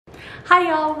Hi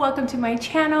y'all, welcome to my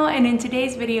channel, and in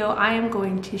today's video I am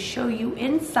going to show you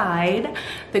inside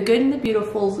the Good and the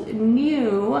Beautiful's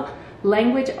new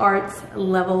Language Arts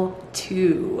Level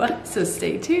 2. So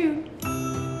stay tuned.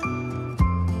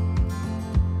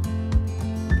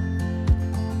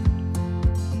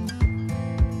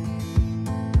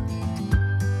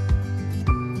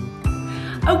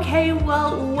 Okay,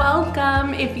 well,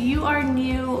 welcome. If you are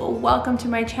new, welcome to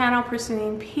my channel,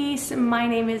 Pursuing Peace. My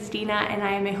name is Dina, and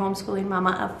I am a homeschooling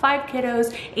mama of 5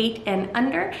 kiddos, 8 and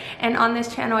under. And on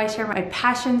this channel, I share my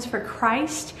passions for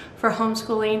Christ, for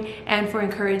homeschooling, and for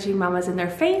encouraging mamas in their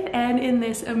faith and in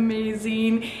this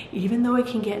amazing, even though it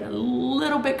can get a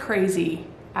little bit crazy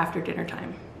after dinner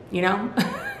time, you know?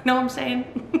 Know what I'm saying?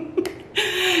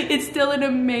 It's still an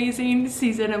amazing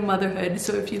season of motherhood,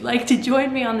 so if you'd like to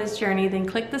join me on this journey, then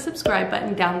click the subscribe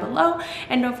button down below,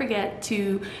 and don't forget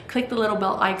to click the little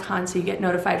bell icon so you get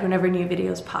notified whenever new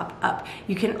videos pop up.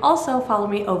 You can also follow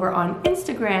me over on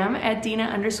Instagram at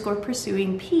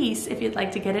Dina_Pursuing Peace if you'd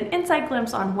like to get an inside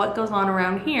glimpse on what goes on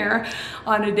around here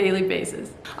on a daily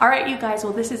basis. All right, you guys,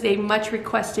 well, this is a much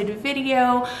requested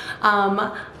video.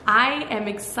 I am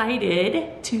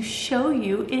excited to show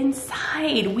you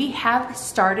inside. We have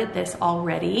started this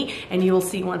already, and you will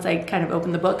see once I kind of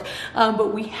open the book,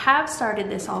 but we have started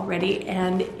this already,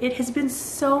 and it has been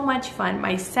so much fun.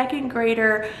 My 2nd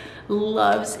grader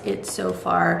loves it so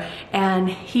far, and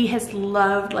he has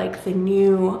loved like the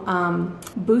new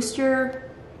booster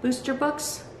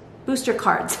books, booster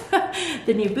cards,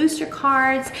 the new booster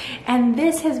cards, and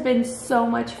this has been so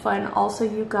much fun. Also,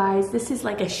 you guys, this is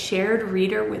like a shared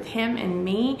reader with him and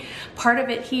me. Part of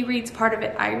it he reads, part of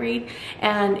it I read,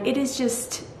 and it is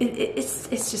just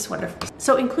it's just wonderful.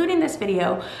 So including this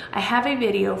video, I have a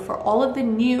video for all of the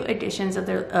new editions of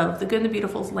the Good and the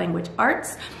Beautiful's Language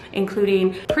Arts,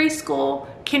 including preschool,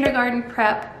 kindergarten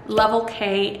prep, level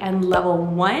K, and level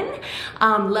 1.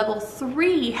 Level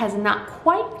 3 has not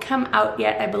quite come out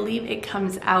yet. I believe it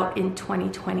comes out in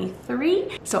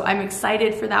 2023. So I'm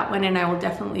excited for that one, and I will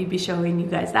definitely be showing you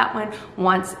guys that one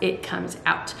once it comes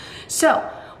out. So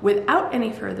without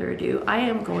any further ado, I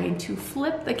am going to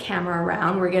flip the camera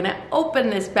around. We're gonna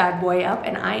open this bad boy up,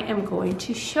 and I am going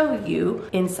to show you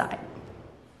inside.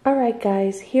 All right,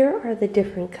 guys, here are the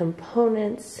different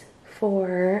components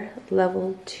for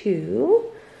level 2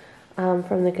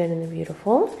 from the Good and the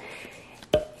Beautiful.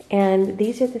 And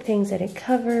these are the things that it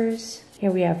covers.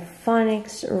 Here we have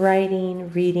phonics,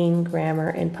 writing, reading, grammar,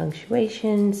 and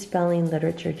punctuation, spelling,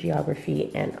 literature,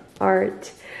 geography, and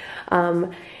art.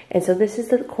 And so this is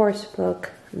the course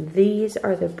book. These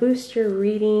are the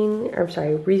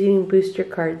reading booster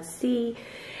card C.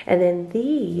 And then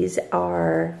these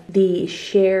are the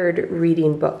shared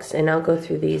reading books. And I'll go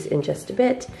through these in just a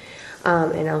bit.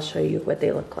 And I'll show you what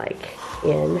they look like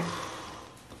in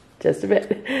just a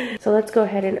bit. So let's go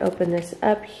ahead and open this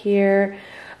up here.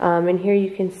 And here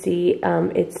you can see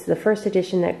it's the 1st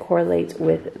edition that correlates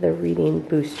with the Reading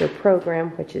Booster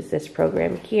program, which is this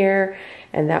program here.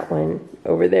 And that one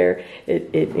over there,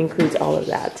 it includes all of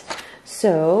that.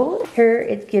 So here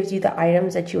it gives you the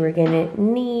items that you are going to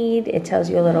need. It tells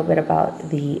you a little bit about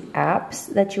the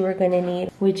apps that you are going to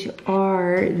need, which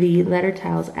are the Letter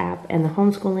Tiles app and the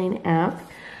homeschooling app.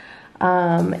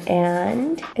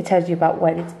 And it tells you about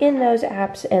what is in those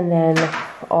apps, and then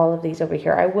all of these over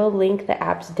here. I will link the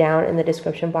apps down in the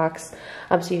description box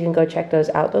so you can go check those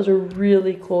out. Those are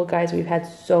really cool, guys. We've had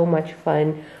so much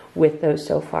fun with those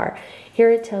so far.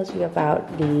 Here it tells you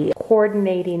about the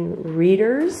coordinating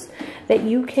readers that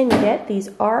you can get. These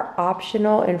are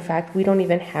optional. In fact, we don't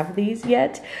even have these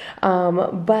yet,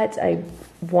 but I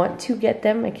want to get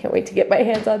them. I can't wait to get my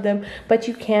hands on them, but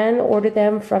you can order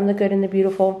them from the Good and the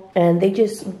Beautiful, and they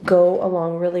just go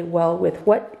along really well with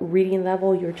what reading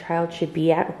level your child should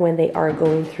be at when they are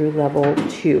going through level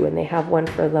 2. And they have one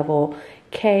for level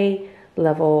K,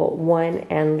 level 1,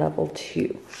 and level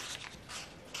 2.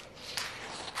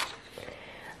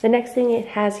 The next thing it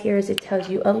has here is it tells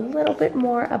you a little bit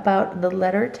more about the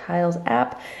Letter Tiles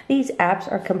app. These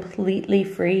apps are completely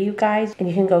free, you guys, and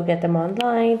you can go get them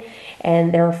online.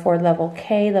 And they're for level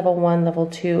K, level 1, level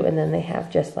 2, and then they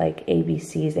have just like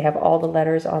ABCs. They have all the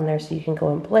letters on there so you can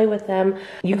go and play with them.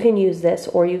 You can use this,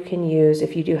 or you can use,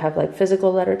 if you do have like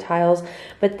physical letter tiles,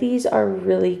 but these are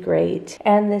really great.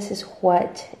 And this is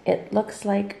what it looks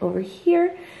like over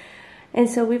here. And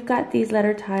so we've got these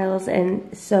letter tiles,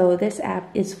 and so this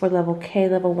app is for level K,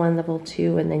 level 1, level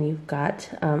 2, and then you've got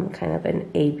kind of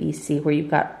an ABC where you've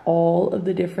got all of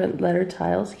the different letter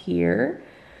tiles here.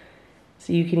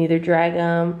 So you can either drag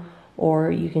them, or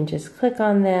you can just click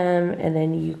on them, and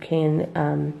then you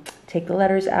can take the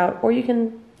letters out, or you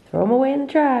can throw them away in the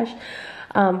trash.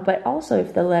 But also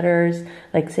if the letters,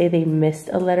 like say they missed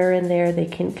a letter in there, they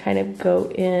can kind of go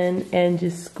in and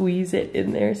just squeeze it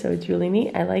in there. So it's really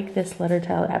neat. I like this letter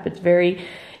tile app. It's very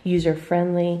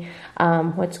user-friendly.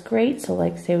 What's great, so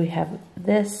like say we have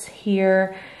this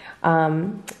here,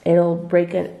 it'll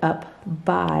break it up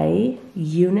by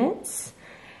units,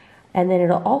 and then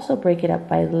it'll also break it up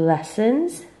by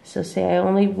lessons. So say I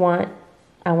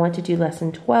want to do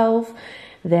lesson 12,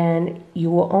 then you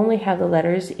will only have the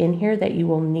letters in here that you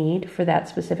will need for that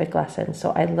specific lesson.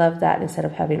 So I love that, instead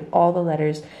of having all the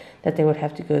letters that they would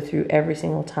have to go through every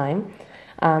single time.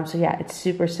 So yeah, it's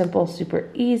super simple, super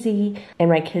easy, and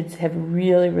my kids have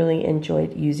really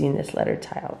enjoyed using this letter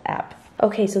tile app.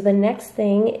 Okay, so the next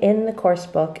thing in the course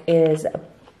book is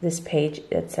this page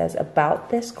that says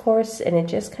about this course, and it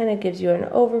just kind of gives you an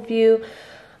overview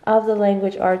of the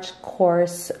language arts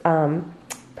course,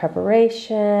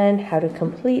 preparation, how to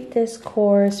complete this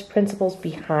course, principles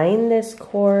behind this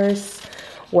course,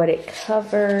 what it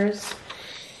covers.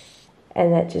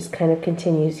 And that just kind of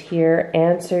continues here.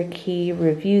 Answer key,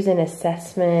 reviews and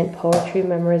assessment, poetry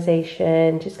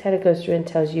memorization, just kind of goes through and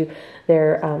tells you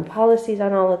their policies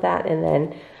on all of that, and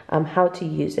then how to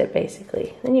use it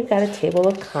basically. Then you've got a table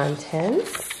of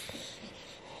contents.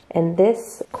 And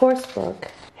this course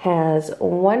book has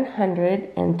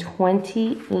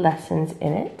 120 lessons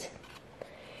in it.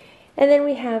 And then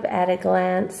we have at a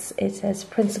glance, it says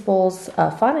principles,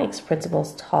 phonics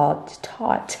principles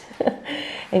taught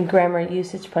and grammar,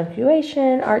 usage,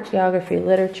 punctuation, art, geography,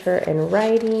 literature, and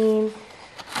writing.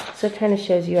 So it kind of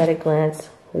shows you at a glance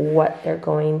what they're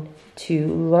going to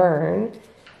learn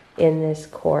in this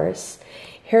course.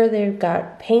 Here they've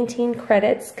got painting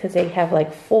credits, because they have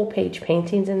like full page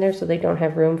paintings in there, so they don't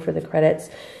have room for the credits.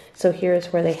 So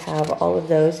here's where they have all of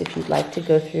those if you'd like to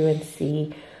go through and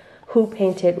see who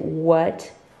painted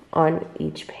what on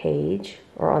each page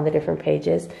or on the different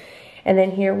pages. And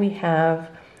then here we have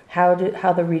how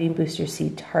the Reading Boosters see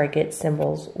target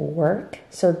symbols work.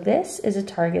 So this is a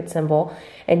target symbol,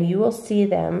 and you will see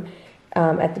them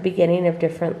at the beginning of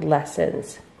different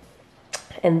lessons.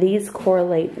 And these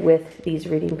correlate with these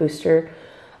Reading Booster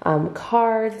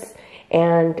cards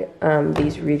and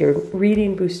these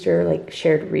Reading Booster like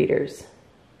shared readers.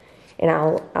 And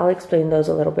I'll explain those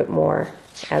a little bit more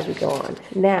as we go on.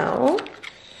 Now,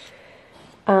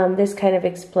 this kind of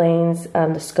explains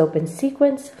the scope and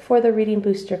sequence for the Reading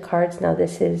Booster cards. Now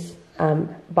this is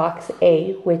box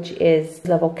A, which is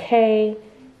level K,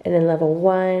 and then level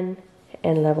 1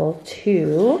 and level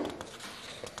 2.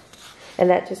 And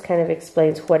that just kind of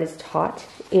explains what is taught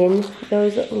in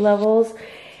those levels.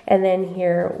 And then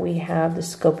here we have the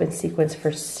scope and sequence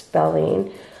for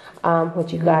spelling,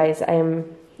 which you guys, I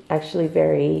am actually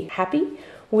very happy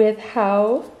with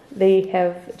how they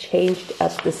have changed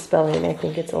up the spelling. I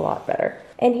think it's a lot better.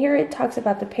 And here it talks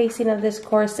about the pacing of this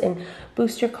course, and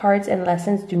booster cards and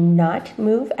lessons do not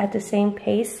move at the same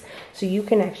pace. So you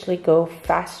can actually go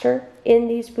faster in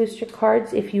these booster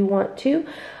cards if you want to,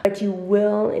 but you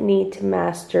will need to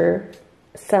master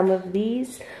some of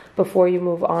these before you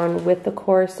move on with the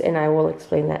course, and I will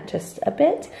explain that just a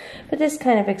bit. But this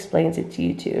kind of explains it to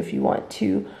you too if you want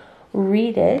to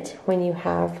read it when you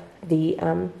have the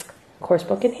course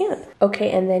book in hand. Okay,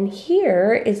 and then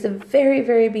here is the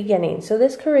very beginning. So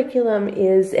this curriculum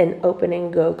is an open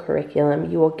and go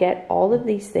curriculum. You will get all of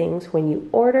these things when you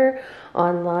order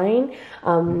online.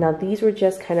 Now these were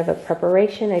just kind of a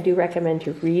preparation. I do recommend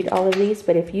you read all of these,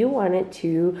 but if you wanted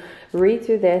to read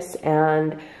through this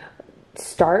and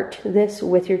start this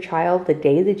with your child the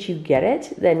day that you get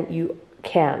it, then you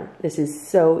can. This is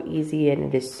so easy, and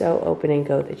it is so open and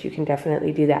go that you can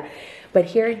definitely do that. But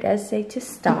here it does say to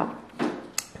stop,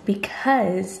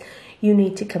 because you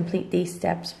need to complete these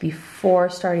steps before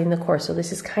starting the course. So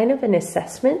this is kind of an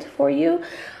assessment for you.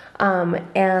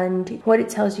 And what it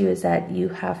tells you is that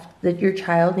your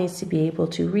child needs to be able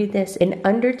to read this in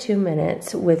under 2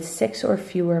 minutes with 6 or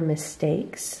fewer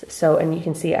mistakes. So, and you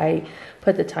can see I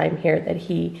put the time here that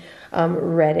he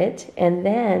read it. And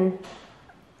then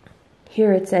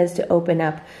here it says to open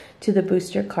up to the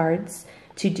booster cards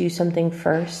to do something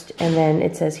first, and then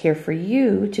it says here for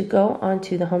you to go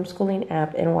onto the homeschooling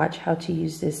app and watch how to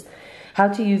use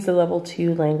the level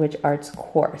 2 language arts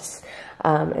course.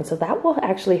 And so that will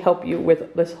actually help you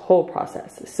with this whole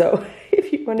process. So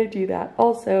if you want to do that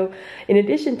also, in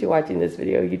addition to watching this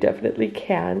video, you definitely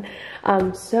can.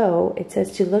 So it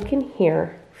says to look in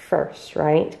here first,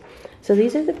 right? So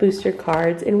these are the booster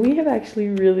cards, and we have actually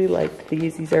really liked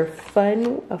these. These are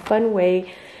a fun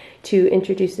way to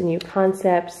introduce the new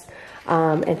concepts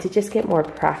and to just get more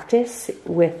practice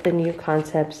with the new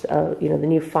concepts of, the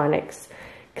new phonics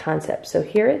concepts. So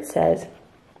here it says,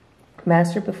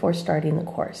 mastered before starting the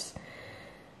course.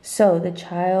 So the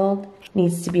child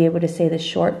needs to be able to say the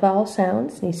short vowel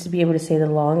sounds, needs to be able to say the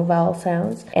long vowel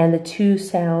sounds, and the two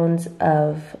sounds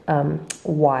of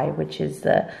Y, which is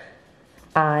the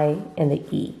I and the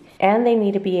E. And they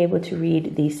need to be able to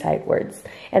read these sight words.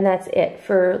 And that's it.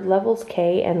 For levels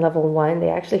K and level 1, they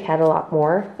actually had a lot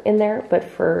more in there, but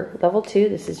for level 2,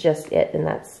 this is just it, and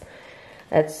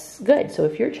that's good. So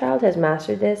if your child has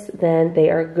mastered this, then they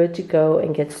are good to go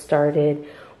and get started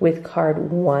with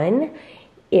card 1.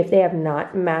 If they have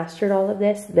not mastered all of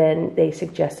this, then they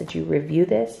suggest that you review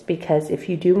this, because if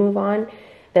you do move on,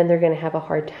 then they're going to have a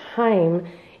hard time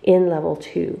in level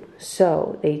 2.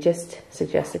 So they just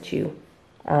suggest that you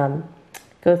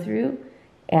go through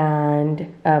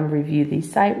and review these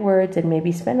sight words, and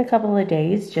maybe spend a couple of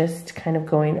days just kind of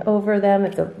going over them.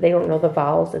 If they don't know the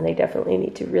vowels, then they definitely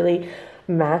need to really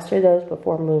master those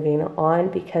before moving on,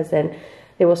 because then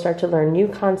they will start to learn new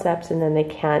concepts, and then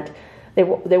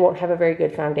they won't have a very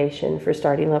good foundation for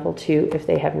starting level 2 if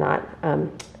they have not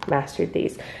mastered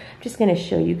these. I'm just going to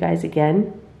show you guys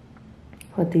again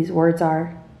what these words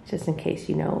are, just in case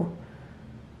you know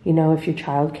if your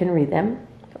child can read them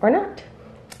or not.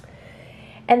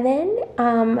 And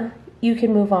then you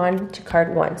can move on to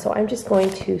card 1. So I'm just going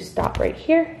to stop right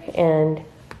here and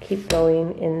keep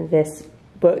going in this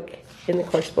book, in the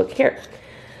course book here.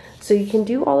 So you can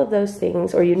do all of those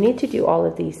things, or you need to do all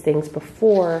of these things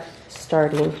before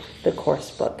starting the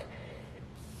course book.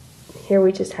 Here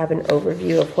we just have an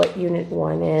overview of what Unit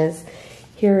 1 is.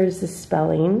 Here is the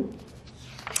spelling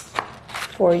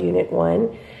for Unit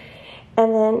 1.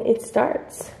 And then it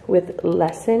starts with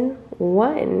Lesson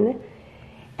 1.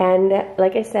 And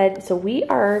like I said, so we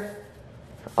are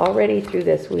already through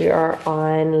this. We are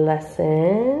on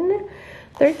Lesson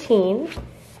 13.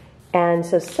 And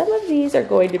so some of these are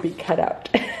going to be cut out.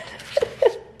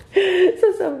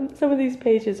 So some of these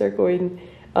pages are going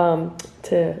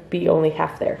to be only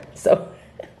half there. So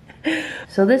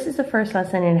this is the first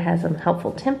lesson, and it has some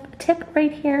helpful tip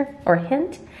right here, or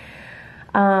hint.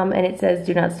 And it says,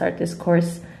 do not start this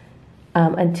course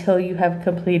until you have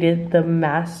completed the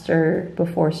master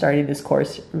before starting this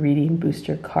course reading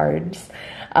booster cards.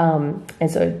 And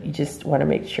so you just want to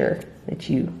make sure that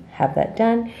you have that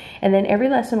done. And then every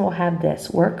lesson will have this: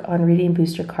 work on reading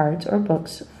booster cards or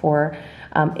books for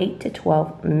 8 to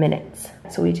 12 minutes.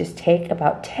 So we just take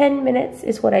about 10 minutes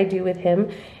is what I do with him,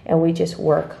 and we just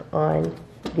work on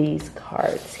these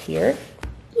cards here.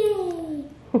 Yay!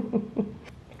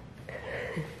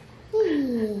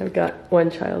 I've got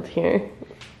one child here.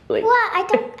 Like, what? I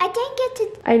didn't get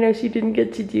to. I know she didn't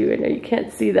get to do. I know you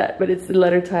can't see that, but it's the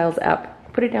Letter Tiles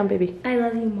app. Put it down, baby. I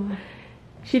love you more.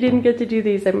 She didn't get to do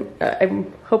these.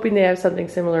 I'm hoping they have something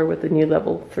similar with the new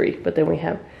level 3, but then we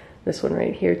have this one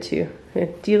right here too.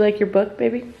 Do you like your book,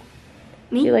 baby?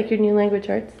 Me? Do you like your new language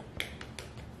arts?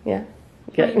 Yeah.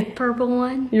 Good. My purple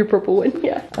one? Your purple one,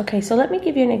 yeah. Okay, so let me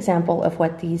give you an example of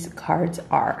what these cards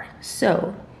are.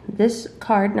 So this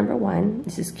card number 1,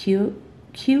 this is QU,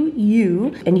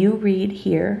 and you read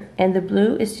here, and the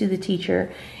blue is to the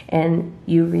teacher, and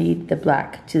you read the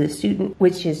black to the student,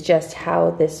 which is just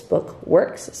how this book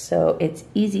works. So it's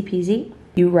easy peasy.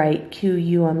 You write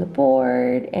QU on the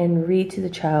board and read to the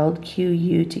child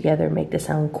QU together. Make the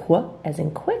sound qu, as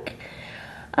in quick.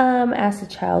 Ask the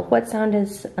child, what sound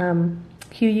does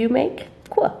QU make?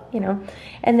 Qu,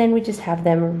 and then we just have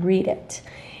them read it.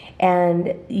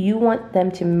 And you want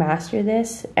them to master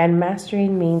this, and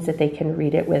mastering means that they can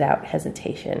read it without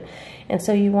hesitation. And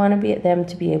so you want them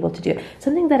to be able to do it.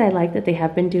 Something that I like that they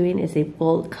have been doing is they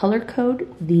will color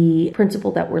code the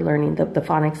principle that we're learning, the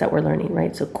phonics that we're learning,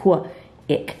 right? So qu,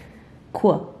 ik,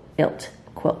 qu, ilt,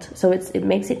 quilt. So it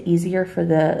makes it easier for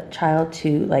the child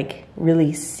to like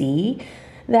really see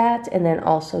that, and then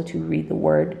also to read the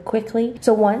word quickly.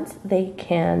 So once they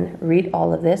can read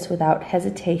all of this without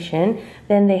hesitation,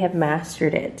 then they have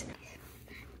mastered it.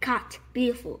 Cot,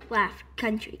 beautiful, laugh,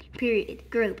 country, period,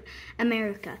 group,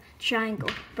 America,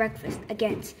 triangle, breakfast,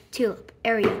 against, tulip,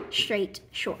 area, straight,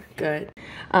 shore. Good.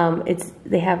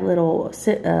 They have little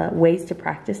ways to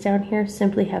practice down here.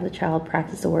 Simply have the child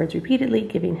practice the words repeatedly,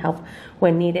 giving help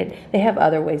when needed. They have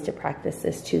other ways to practice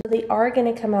this too. They are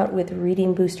going to come out with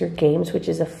reading booster games, which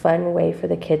is a fun way for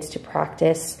the kids to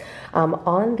practice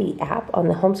on the app, on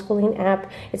the homeschooling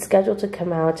app. It's scheduled to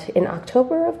come out in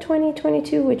October of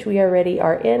 2022, which we already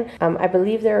are in. I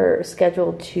believe they're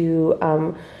scheduled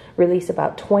to release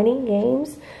about 20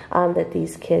 games that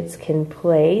these kids can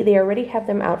play. They already have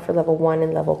them out for level 1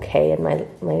 and level K, and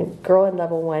my girl in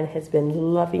level 1 has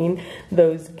been loving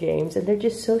those games, and they're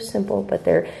just so simple, but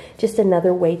they're just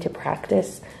another way to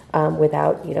practice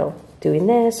without, doing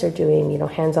this or doing, you know,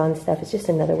 hands-on stuff. It's just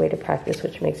another way to practice,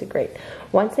 which makes it great.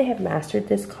 Once they have mastered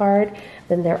this card,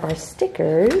 then there are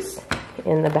stickers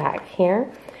in the back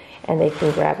here, and they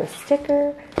can grab a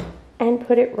sticker and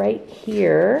put it right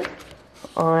here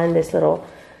on this little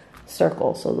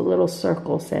circle. So the little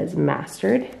circle says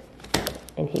mastered,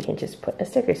 and he can just put a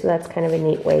sticker. So that's kind of a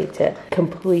neat way to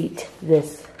complete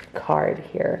this card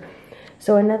here.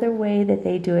 So another way that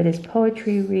they do it is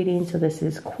poetry reading. So this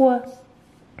is Kwa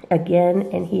again,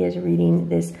 and he is reading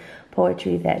this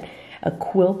poetry, that a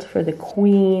quilt for the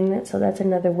queen. So that's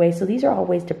another way. So these are all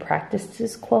ways to practice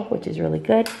this quilt, which is really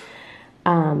good.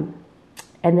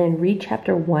 And then read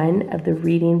chapter 1 of the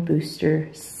Reading Booster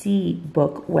C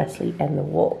book, Wesley and the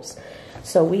Wolves.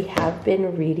 So we have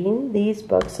been reading these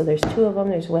books. So there's 2 of them.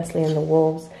 There's Wesley and the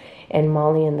Wolves and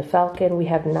Molly and the Falcon. We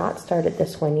have not started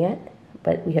this one yet,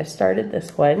 but we have started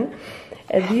this one.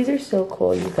 And these are so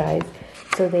cool, you guys.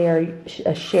 So they are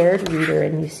a shared reader,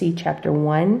 and you see chapter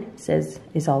 1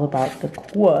 is all about the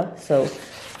kwa. So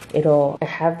it'll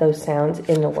have those sounds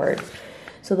in the word.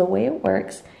 So the way it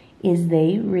works is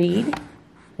they read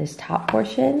this top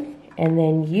portion, and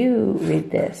then you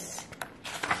read this.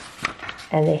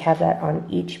 And they have that on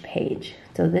each page.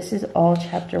 So this is all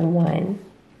chapter 1.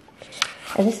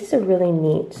 And this is a really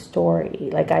neat story.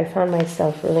 Like, I found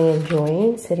myself really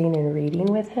enjoying sitting and reading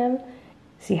with him.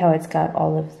 See how it's got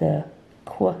all of the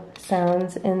kwa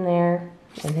sounds in there?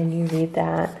 And then you read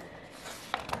that.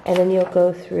 And then you'll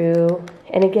go through.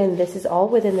 And again, this is all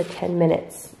within the 10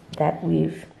 minutes that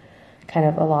we've kind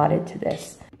of allotted to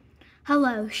this.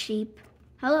 Hello, sheep.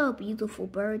 Hello, beautiful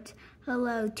birds.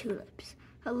 Hello, tulips.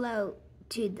 Hello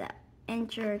to the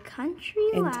entire country.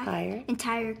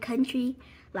 Entire country,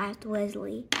 laughed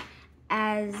Wesley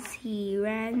as he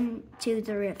ran to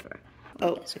the river.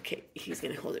 Oh, okay. He's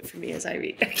going to hold it for me as I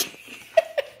read. Okay.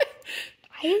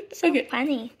 It's so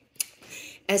funny.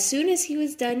 As soon as he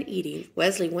was done eating,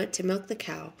 Wesley went to milk the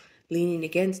cow, leaning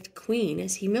against the queen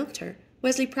as he milked her.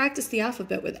 Wesley practiced the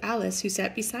alphabet with Alice, who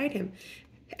sat beside him.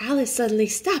 Alice suddenly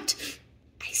stopped.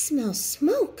 I smell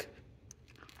smoke.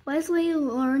 Wesley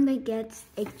leaned against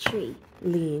a tree.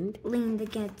 Leaned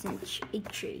against a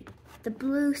tree. The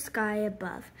blue sky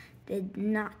above did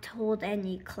not hold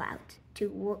any clouds,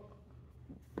 to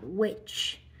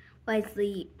which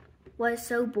Wesley was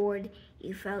so bored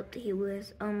he felt he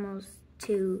was almost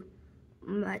too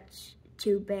much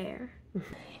to bear.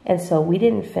 And so we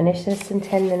didn't finish this in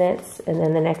 10 minutes, and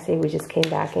then the next day we just came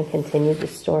back and continued the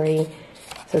story.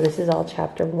 So this is all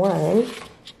chapter 1,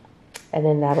 and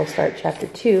then that'll start chapter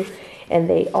 2, and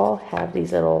they all have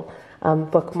these little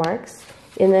bookmarks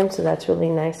in them, so that's really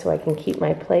nice, so I can keep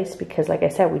my place, because like I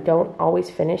said, we don't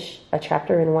always finish a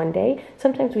chapter in one day.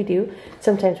 Sometimes we do,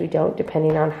 sometimes we don't,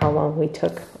 depending on how long we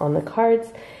took on the cards.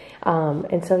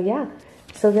 And so yeah,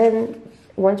 so then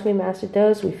once we mastered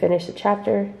those, we finish the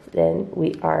chapter, then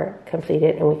we are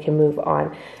completed and we can move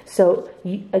on. So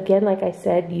again, like I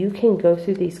said, you can go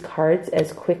through these cards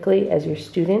as quickly as your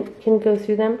student can go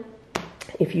through them.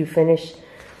 If you finish,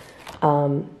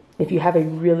 if you have a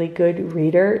really good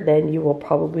reader, then you will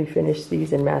probably finish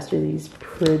these and master these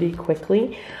pretty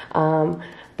quickly.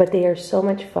 But they are so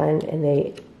much fun,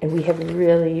 and we have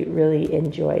really, really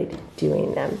enjoyed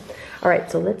doing them. All right,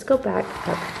 so let's go back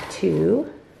up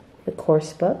to the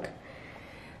course book.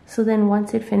 So then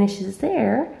once it finishes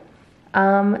there,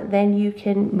 then you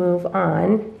can move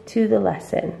on to the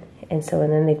lesson. And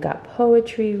then they've got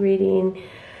poetry reading,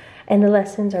 and the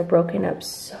lessons are broken up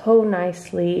so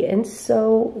nicely and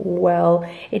so well.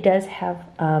 It does have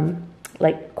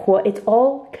it's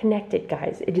all connected,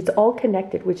 guys. It is all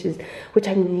connected, which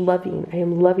I'm loving. I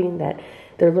am loving that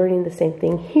they're learning the same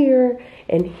thing here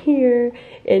and here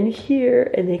and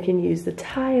here, and they can use the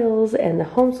tiles and the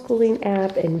homeschooling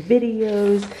app and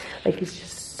videos. Like, it's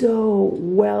just so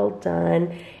well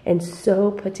done and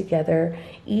so put together.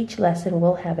 Each lesson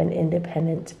will have an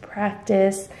independent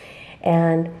practice,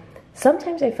 and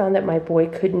sometimes I found that my boy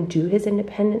couldn't do his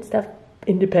independent stuff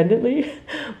independently,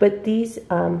 but these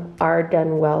are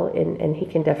done well, and he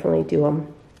can definitely do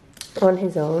them on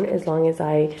his own, as long as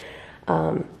I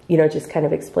just kind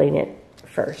of explain it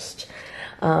first.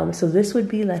 So this would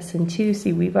be lesson 2.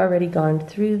 See, we've already gone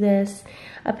through this.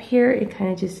 Up here, it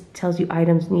kind of just tells you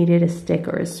items needed: a stick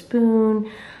or a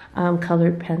spoon,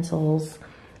 colored pencils.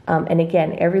 And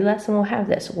again, every lesson will have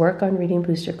this. Work on reading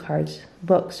booster cards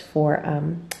books for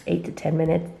 8 to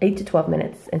 12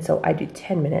 minutes. And so I do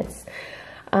 10 minutes.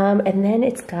 And then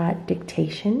it's got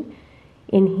dictation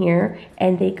in here,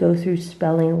 and they go through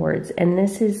spelling words. And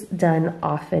this is done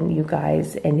often, you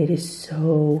guys, and it's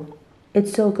so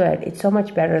good. It's so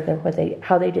much better than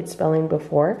how they did spelling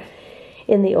before.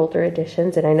 in the older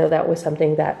editions, and I know that was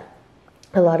something that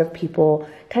a lot of people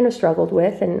kind of struggled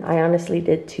with, and I honestly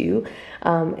did too.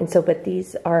 But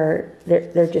these are,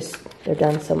 they're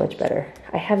done so much better.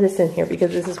 I have this in here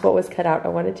because this is what was cut out. I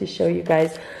wanted to show you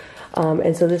guys.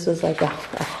 And so this was like a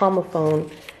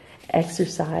homophone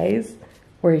exercise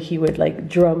where he would like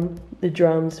drum the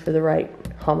drums for the right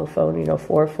homophone, you know,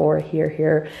 4, 4, here,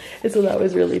 here. And so that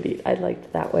was really neat. I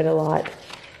liked that one a lot.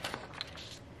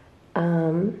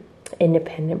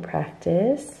 Independent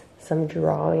practice, some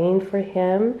drawing for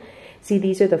him. See,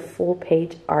 these are the full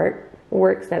page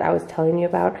artworks that I was telling you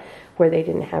about, where they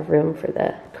didn't have room for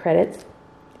the credits.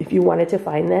 If you wanted to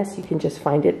find this, you can just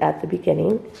find it at the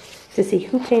beginning to see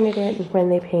who painted it and when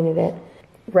they painted it.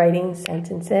 Writing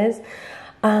sentences.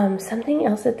 Something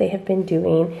else that they have been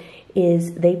doing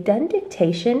is they've done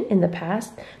dictation in the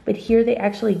past, but here they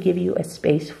actually give you a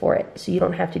space for it, so you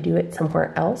don't have to do it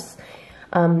somewhere else.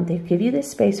 They give you this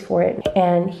space for it,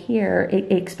 and here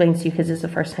it explains to you, because it's the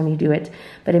first time you do it,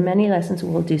 but in many lessons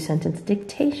we'll do sentence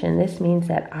dictation. This means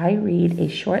that I read a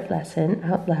short lesson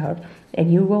out loud,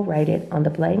 and you will write it on the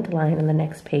blank line on the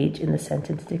next page in the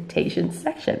sentence dictation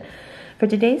section. For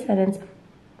today's sentence,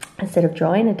 instead of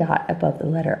drawing a dot above the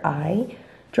letter I,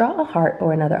 draw a heart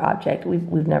or another object.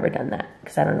 We've never done that,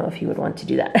 because I don't know if you would want to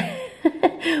do that.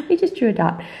 We just drew a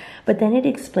dot. But then it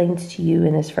explains to you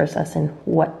in this first lesson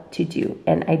what to do.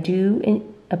 And I do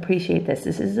appreciate this.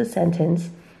 This is a sentence,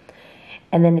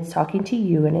 and then it's talking to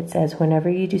you, and it says, whenever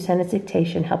you do sentence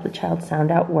dictation, help the child sound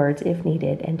out words if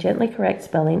needed, and gently correct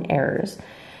spelling errors.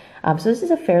 So this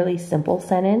is a fairly simple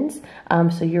sentence.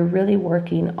 So you're really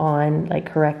working on like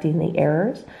correcting the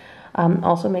errors.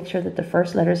 Also make sure that the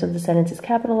first letters of the sentence is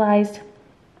capitalized,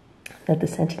 that the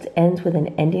sentence ends with an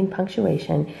ending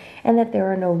punctuation, and that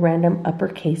there are no random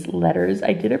uppercase letters.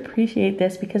 I did appreciate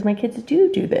this because my kids do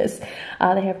this.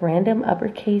 They have random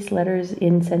uppercase letters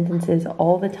in sentences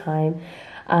all the time.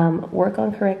 Work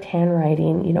on correct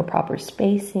handwriting, you know, proper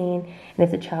spacing, and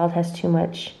if the child has too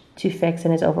much to fix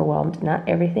and is overwhelmed, not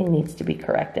everything needs to be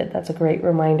corrected. That's a great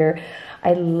reminder.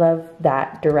 I love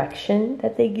that direction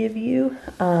that they give you,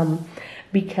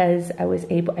 because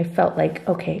I felt like,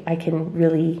 okay, I can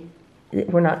really,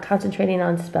 we're not concentrating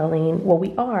on spelling. Well,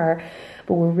 we are,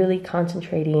 but we're really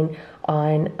concentrating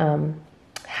on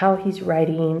how he's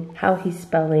writing, how he's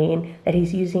spelling, that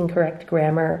he's using correct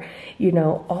grammar, you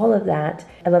know, all of that.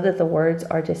 I love that the words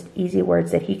are just easy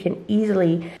words that he can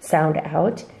easily sound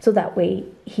out, so that way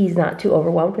he's not too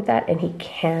overwhelmed with that, and he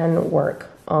can work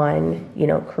on, you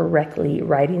know, correctly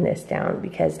writing this down,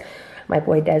 because my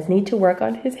boy does need to work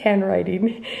on his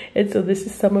handwriting. And so this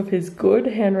is some of his good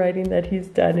handwriting that he's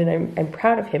done, and I'm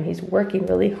proud of him. He's working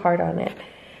really hard on it.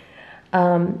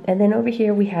 And then over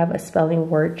here we have a spelling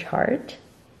word chart.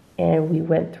 And we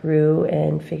went through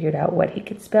and figured out what he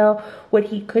could spell, what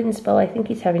he couldn't spell. I think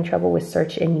he's having trouble with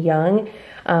search and young.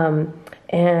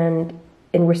 And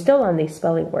we're still on these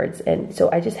spelling words. And so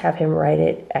I just have him write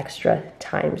it extra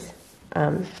times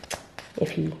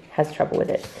if he has trouble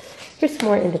with it. Here's some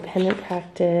more independent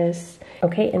practice.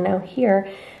 Okay, and now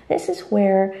here, this is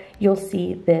where you'll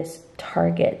see this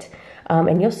target.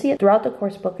 And you'll see it throughout the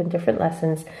course book in different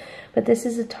lessons. But this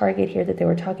is a target here that they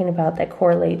were talking about that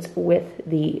correlates with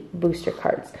the booster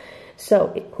cards. So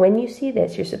when you see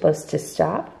this, you're supposed to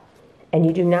stop, and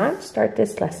you do not start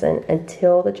this lesson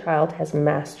until the child has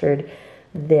mastered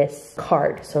this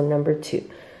card, so number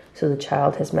 2. So the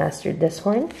child has mastered this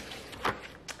one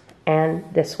and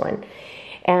this one.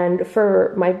 And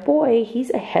for my boy,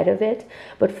 he's ahead of it.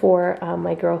 But for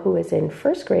my girl who is in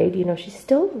first grade, you know, she's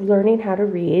still learning how to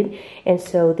read. And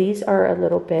so these are a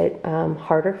little bit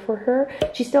harder for her.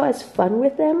 She still has fun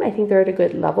with them. I think they're at a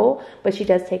good level, but she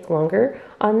does take longer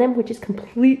on them, which is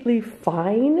completely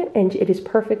fine. And it is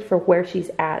perfect for where she's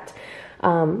at.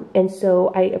 And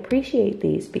so I appreciate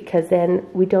these, because then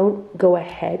we don't go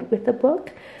ahead with the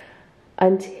book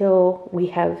until we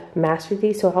have mastered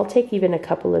these. So I'll take even a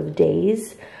couple of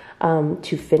days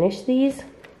to finish these.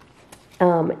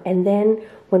 And then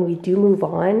when we do move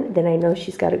on, then I know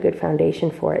she's got a good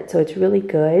foundation for it. So it's really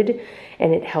good,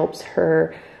 and it helps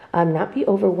her not be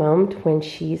overwhelmed when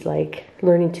she's like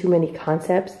learning too many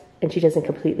concepts and she doesn't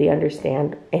completely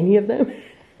understand any of them.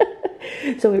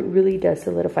 So it really does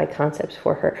solidify concepts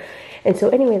for her. And so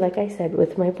anyway, like I said,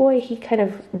 with my boy, he kind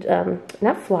of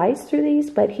not flies through these,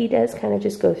 but he does kind of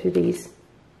just go through these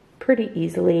pretty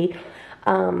easily.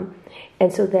 And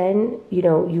so then, you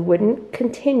know, you wouldn't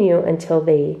continue until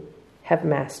they have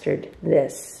mastered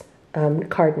this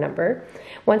card number.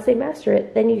 Once they master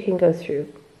it, then you can go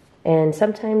through. And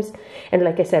sometimes, and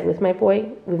like I said, with my boy,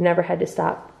 we've never had to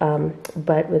stop.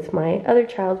 But with my other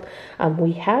child,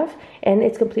 we have, and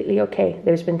it's completely okay.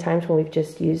 There's been times when we've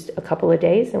just used a couple of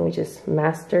days and we just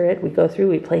master it. We go through,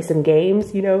 we play some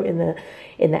games, you know, in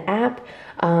the app.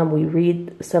 We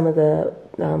read some of the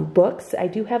books. I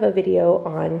do have a video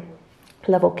on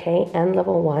level K and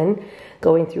level 1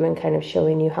 going through and kind of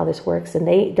showing you how this works. And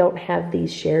they don't have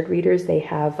these shared readers. They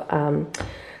have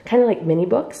kind of like mini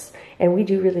books. And we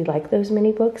do really like those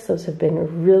mini books. Those have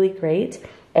been really great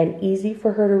and easy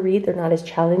for her to read. They're not as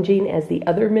challenging as the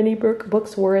other mini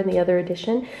books were in the other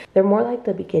edition. They're more like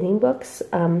the beginning books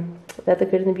that The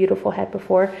Good and the Beautiful had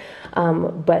before,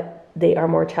 but they are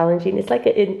more challenging. It's like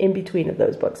an in-between of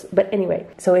those books. But anyway,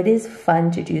 so it is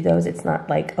fun to do those. It's not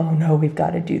like, oh no, we've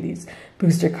got to do these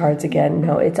booster cards again.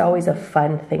 No, it's always a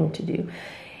fun thing to do.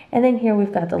 And then here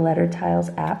we've got the Letter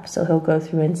Tiles app. So he'll go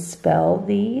through and spell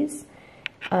these.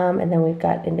 And then we've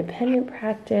got independent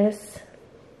practice.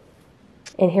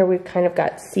 And here we've kind of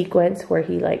got sequence where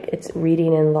he it's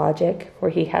reading and logic,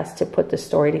 where he has to put the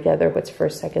story together, what's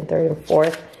first, second, third, and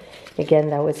fourth.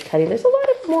 Again, that was cutting. There's a lot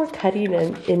of more cutting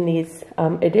in these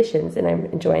editions, and I'm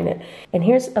enjoying it. And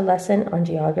here's a lesson on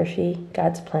geography,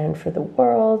 God's plan for the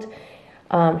world.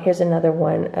 Here's another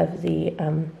one of the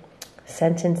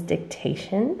sentence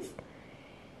dictations.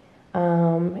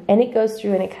 And it goes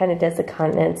through and it kind of does the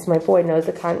continents. My boy knows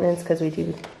the continents because we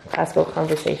do classical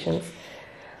conversations.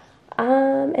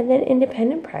 And then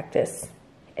independent practice.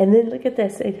 And then look at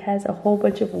this. It has a whole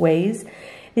bunch of ways.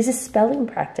 This is spelling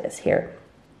practice here.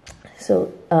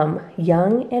 So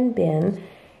young and bin.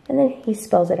 And then he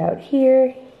spells it out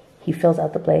here. He fills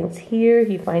out the blanks here.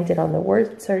 He finds it on the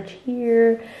word search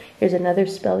here. Here's another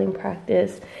spelling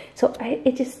practice. So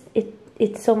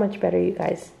it's so much better, you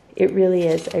guys. It really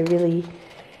is.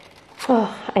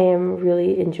 I am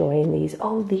really enjoying these.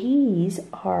 Oh, these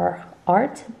are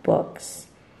art books.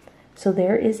 So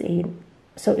there is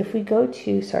so if we go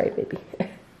to, sorry, baby.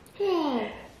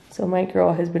 So my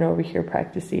girl has been over here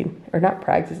practicing, or not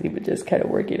practicing, but just kind of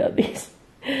working on these.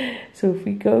 So if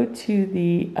we go to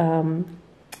the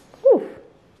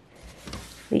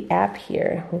app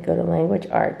here, we go to Language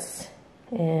Arts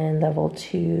and level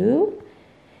 2.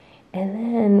 And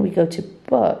then we go to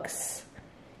books.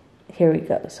 Here we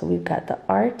go. So we've got the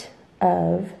art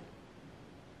of,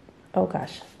 oh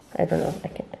gosh, I don't know. I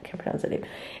can't pronounce the name.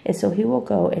 And so he will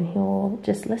go and he'll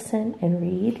just listen and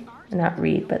read. Not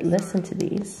read, but listen to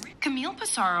these. Camille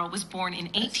Pissarro was born in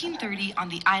 1830 on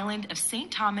the island of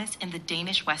St. Thomas in the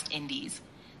Danish West Indies.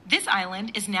 This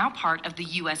island is now part of the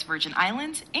U.S. Virgin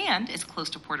Islands and is close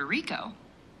to Puerto Rico.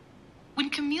 When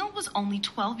Camille was only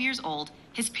 12 years old,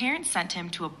 his parents sent him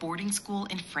to a boarding school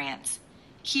in France.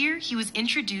 Here, he was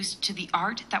introduced to the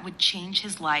art that would change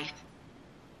his life.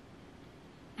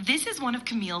 This is one of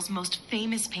Camille's most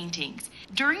famous paintings.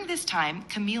 During this time,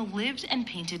 Camille lived and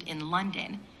painted in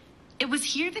London. It was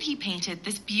here that he painted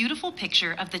this beautiful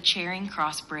picture of the Charing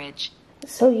Cross Bridge.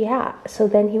 So yeah, so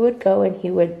then he would go and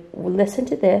he would listen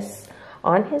to this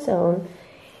on his own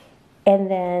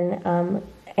and then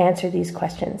answer these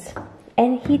questions.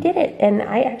 And he did it. And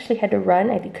I actually had to run.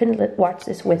 I couldn't watch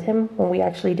this with him when we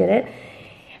actually did it.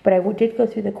 But I did go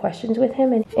through the questions with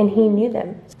him and he knew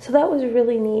them. So that was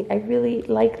really neat. I really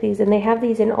like these. And they have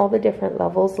these in all the different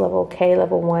levels, level K,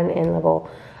 level 1, and level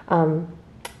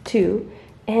 2.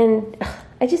 And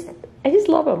I just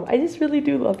love them. I just really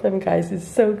do love them, guys. It's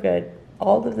so good.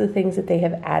 All of the things that they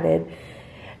have added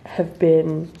have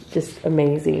been just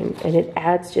amazing. And it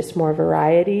adds just more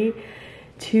variety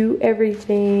to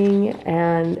everything.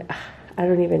 And I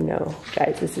don't even know,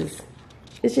 guys.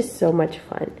 It's just so much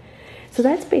fun. So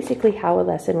that's basically how a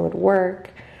lesson would work.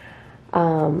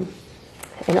 And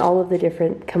all of the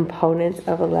different components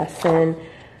of a lesson.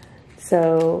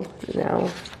 So now,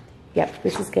 yep,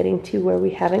 this is getting to where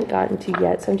we haven't gotten to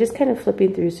yet. So I'm just kind of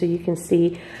flipping through so you can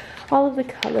see all of the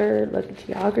color, look at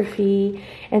geography.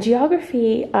 And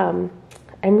geography, I'm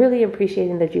really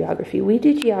appreciating the geography. We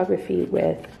do geography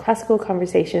with classical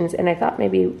conversations, and I thought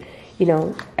maybe, you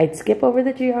know, I'd skip over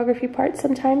the geography part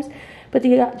sometimes. But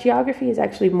the geography is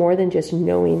actually more than just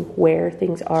knowing where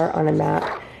things are on a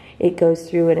map. It goes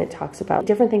through and it talks about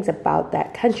different things about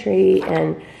that country,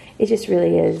 and it just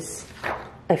really is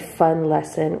a fun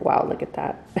lesson. Wow, look at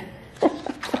that.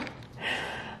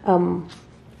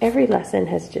 Every lesson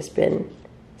has just been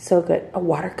so good. A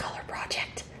watercolor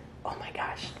project. Oh my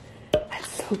gosh, that's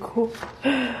so cool.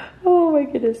 Oh my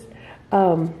goodness.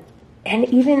 And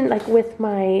even like with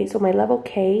my level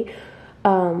K,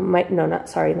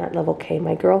 not level K.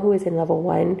 My girl who is in level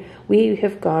 1, we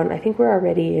have gone, I think we're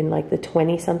already in like the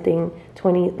 20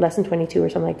 lesson 22 or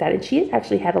something like that. And she has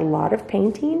actually had a lot of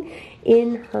painting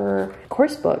in her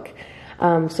course book.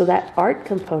 So that art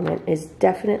component is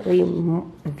definitely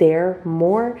there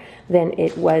more than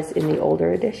it was in the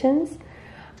older editions.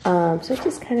 So it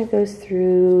just kind of goes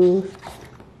through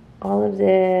all of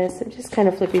this. I'm just kind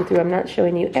of flipping through. I'm not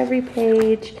showing you every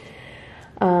page.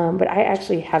 But I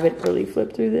actually haven't really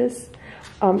flipped through this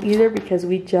either because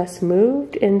we just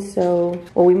moved. And so,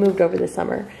 well, we moved over the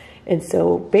summer. And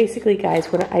so basically,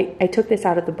 guys, when I took this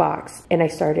out of the box and I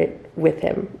started with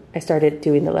him, I started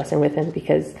doing the lesson with him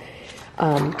because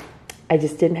I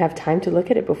just didn't have time to look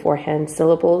at it beforehand.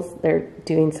 Syllables, they're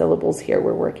doing syllables here.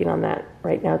 We're working on that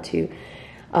right now too.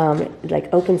 Like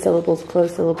open syllables,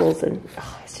 closed syllables, and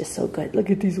oh, it's just so good. Look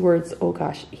at these words. Oh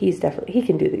gosh, he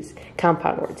can do these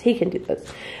compound words. He can do those.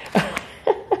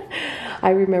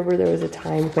 I remember there was a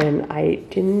time when I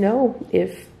didn't know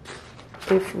if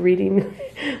reading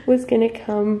was gonna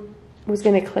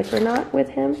click or not with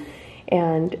him,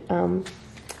 and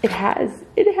it has,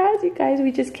 you guys.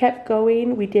 We just kept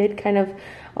going. We did kind of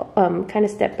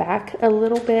step back a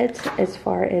little bit as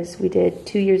far as we did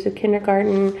 2 years of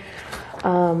kindergarten.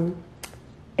 And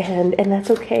that's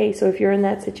okay. So if you're in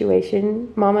that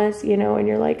situation, mamas, you know, and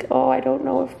you're like, oh, I don't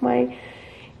know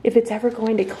if it's ever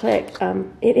going to click.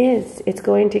 It's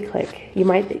going to click. You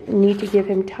might need to give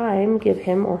him time, give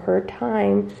him or her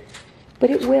time,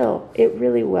 but it will, it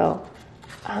really will.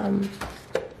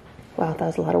 Wow, that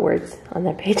was a lot of words on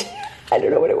that page. I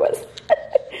don't know what it was.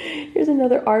 Here's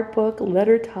another art book,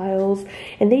 letter tiles,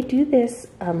 and they do this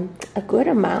a good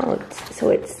amount. So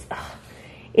it's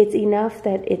enough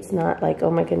that it's not like,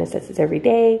 oh my goodness, this is every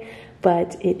day,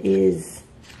 but it is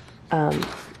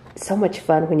so much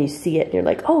fun when you see it and you're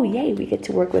like, oh yay, we get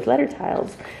to work with letter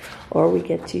tiles, or we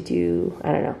get to do,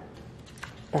 I don't know,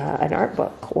 an art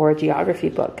book or a geography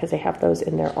book, because they have those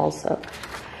in there also.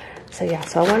 So yeah,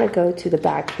 so I want to go to the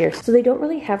back here. So they don't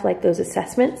really have like those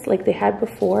assessments like they had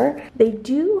before. They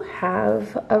do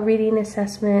have a reading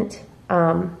assessment,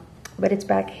 but it's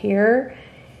back here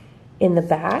in the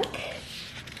back.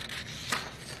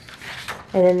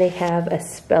 And then they have a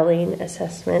spelling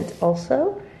assessment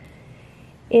also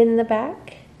in the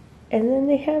back. And then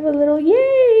they have a little,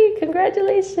 yay,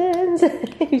 congratulations,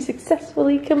 you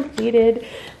successfully completed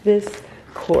this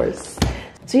course.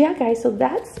 So yeah, guys, so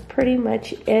that's pretty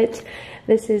much it.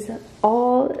 This is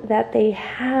all that they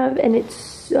have, and it's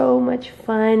so much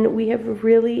fun. We have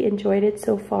really enjoyed it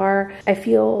so far. I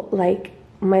feel like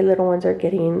my little ones are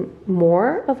getting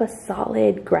more of a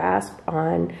solid grasp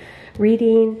on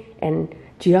reading and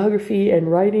geography and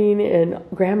writing and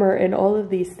grammar and all of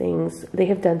these things. They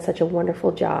have done such a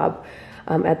wonderful job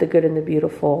at the Good and the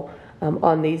Beautiful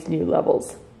on these new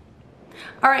levels.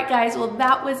 All right, guys, well,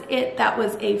 that was it. That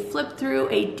was a flip through,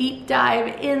 a deep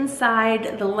dive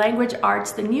inside the language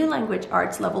arts, the new language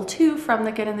arts level 2 from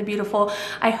the Good and the Beautiful.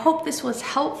 I hope this was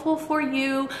helpful for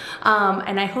you,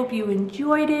 and I hope you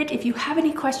enjoyed it. If you have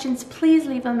any questions, please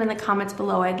leave them in the comments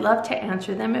below. I'd love to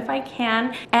answer them if I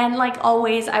can. And like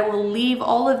always, I will leave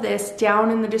all of this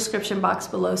down in the description box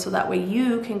below, so that way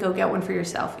you can go get one for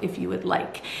yourself if you would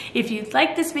like. If you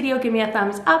like this video, give me a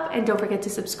thumbs up, and don't forget to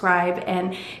subscribe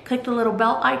and click the little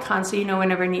bell icon so you know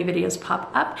whenever new videos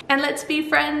pop up. And let's be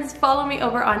friends. Follow me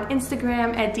over on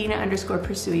Instagram at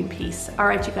Dina_pursuing_peace. All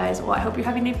right, you guys. Well, I hope you're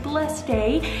having a blessed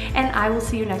day, and I will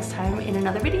see you next time in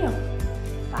another video.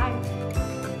 Bye.